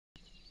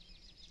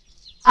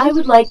I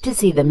would like to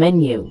see the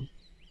menu.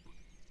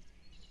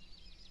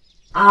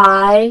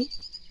 I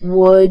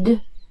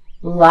would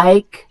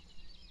like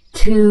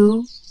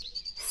to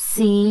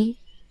see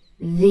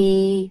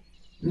the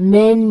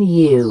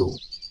menu.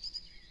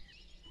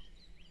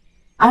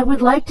 I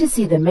would like to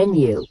see the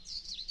menu.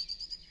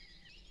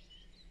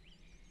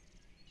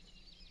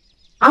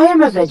 I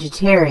am a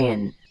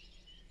vegetarian.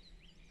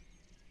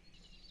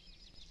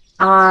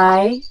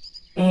 I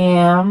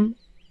am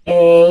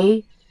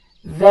a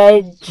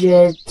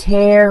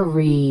vegetarian.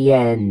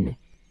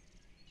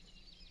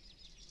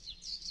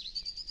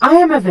 I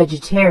am a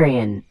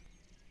vegetarian.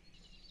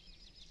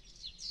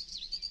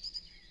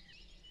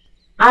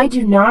 I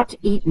do not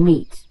eat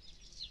meat.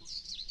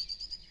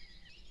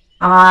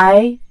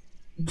 I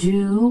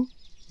do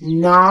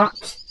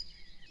not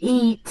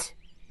eat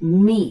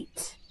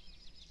meat.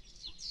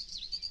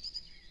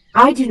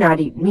 I do not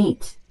eat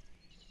meat.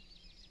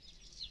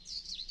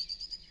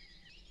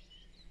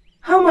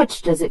 How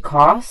much does it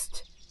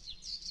cost?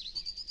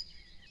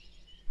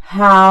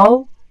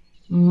 How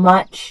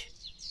much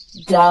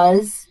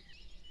does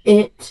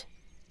it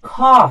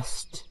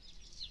cost?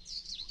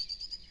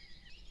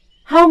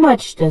 How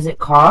much does it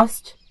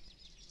cost?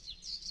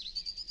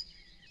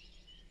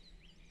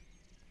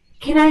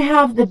 Can I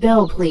have the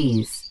bill,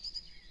 please?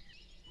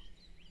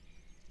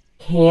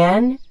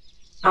 Can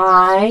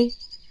I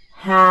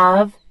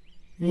have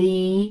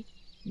the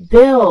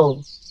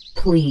bill,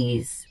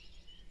 please?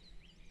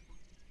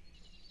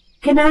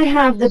 Can I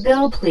have the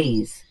bill,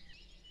 please?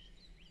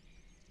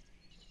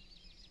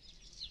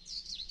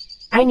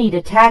 I need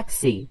a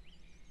taxi.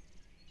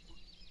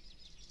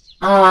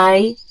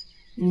 I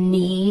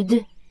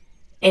need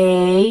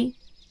a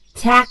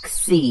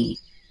taxi.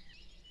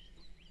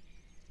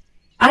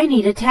 I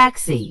need a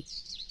taxi.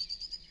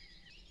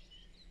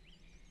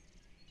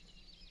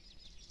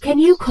 Can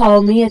you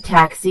call me a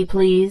taxi,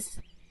 please?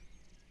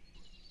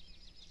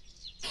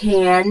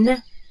 Can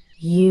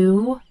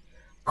you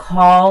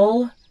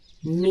call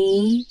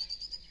me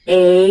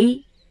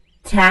a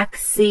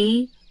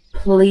taxi,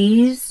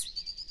 please?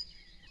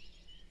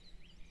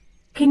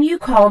 Can you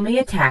call me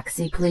a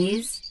taxi,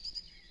 please?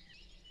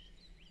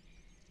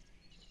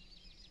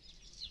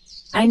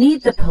 I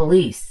need the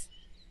police.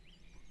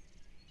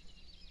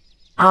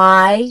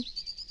 I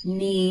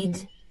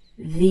need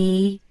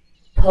the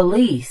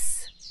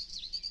police.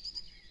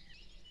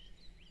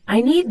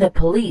 I need the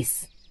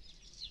police.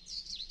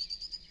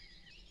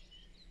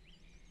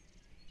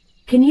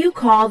 Can you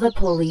call the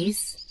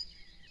police?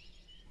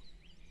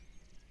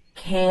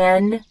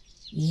 Can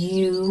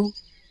you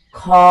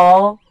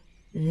call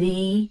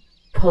the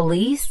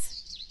police?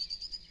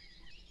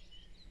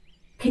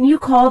 Can you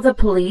call the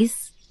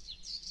police?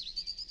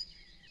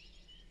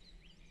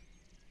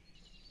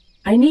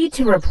 I need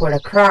to report a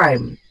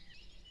crime.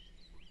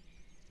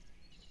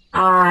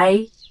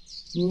 I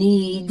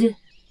need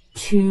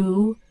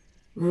to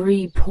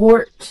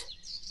report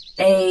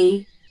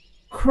a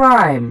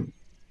crime.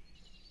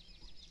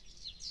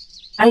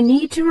 I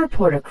need to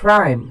report a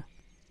crime.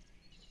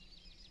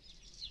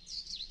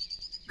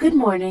 Good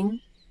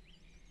morning.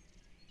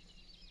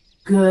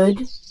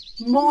 Good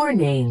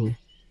morning.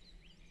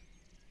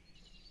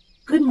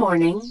 Good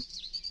morning.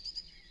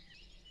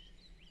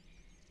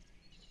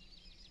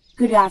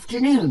 Good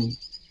afternoon.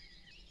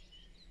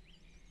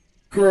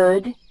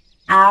 Good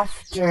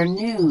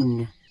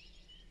afternoon.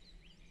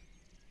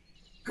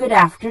 Good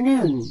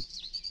afternoon.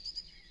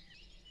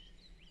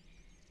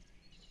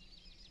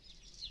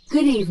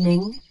 Good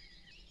evening.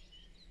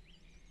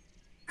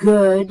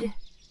 Good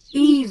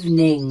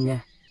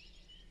evening.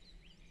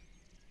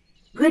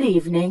 Good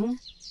evening.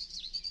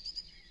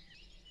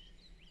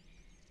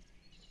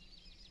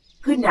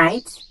 Good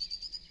night.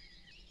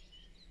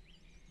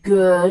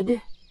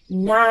 Good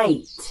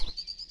night.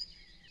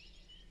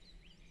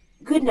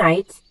 Good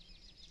night.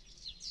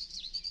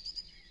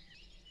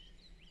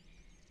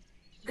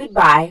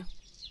 Goodbye.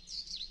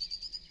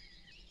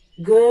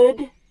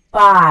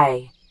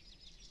 Goodbye.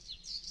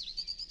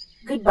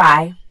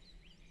 Goodbye.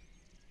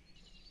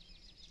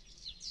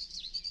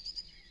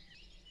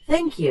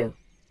 Thank you.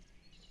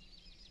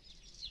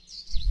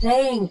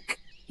 Thank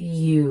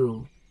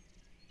you.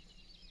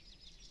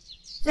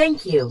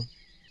 Thank you.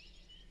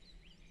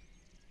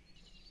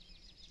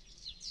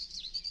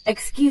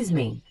 Excuse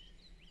me.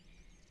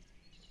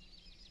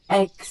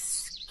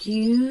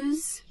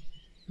 Excuse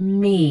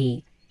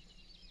me.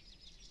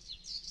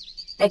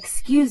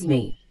 Excuse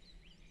me.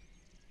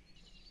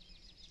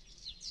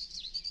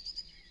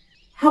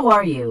 How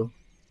are you?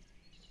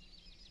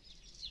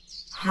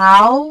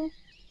 How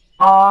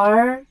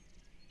are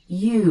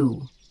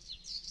you?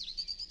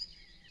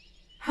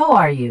 How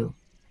are you?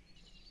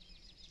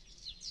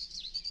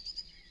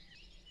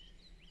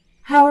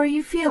 How are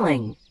you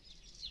feeling?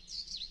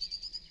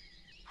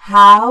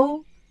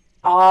 How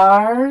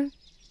are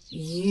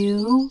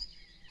you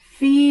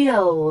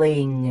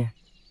feeling?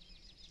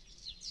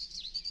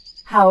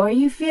 How are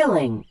you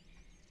feeling?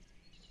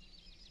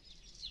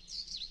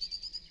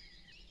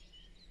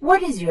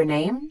 What is your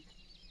name?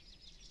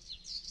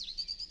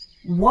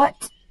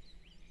 What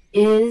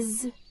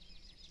is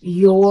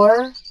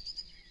your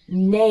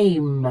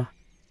name?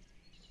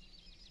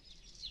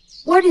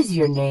 What is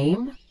your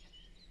name?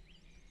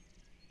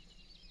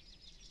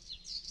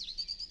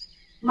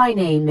 My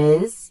name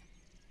is.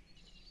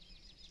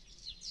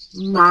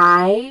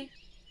 My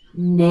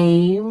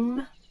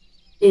name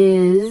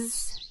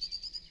is.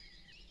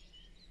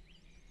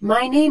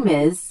 My name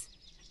is.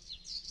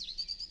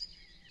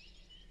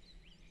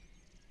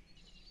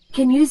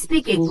 Can you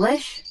speak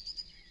English?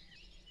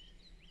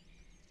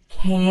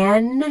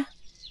 Can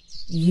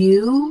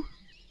you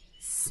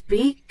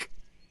speak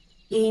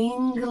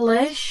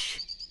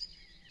English?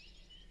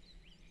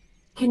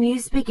 Can you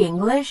speak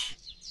English?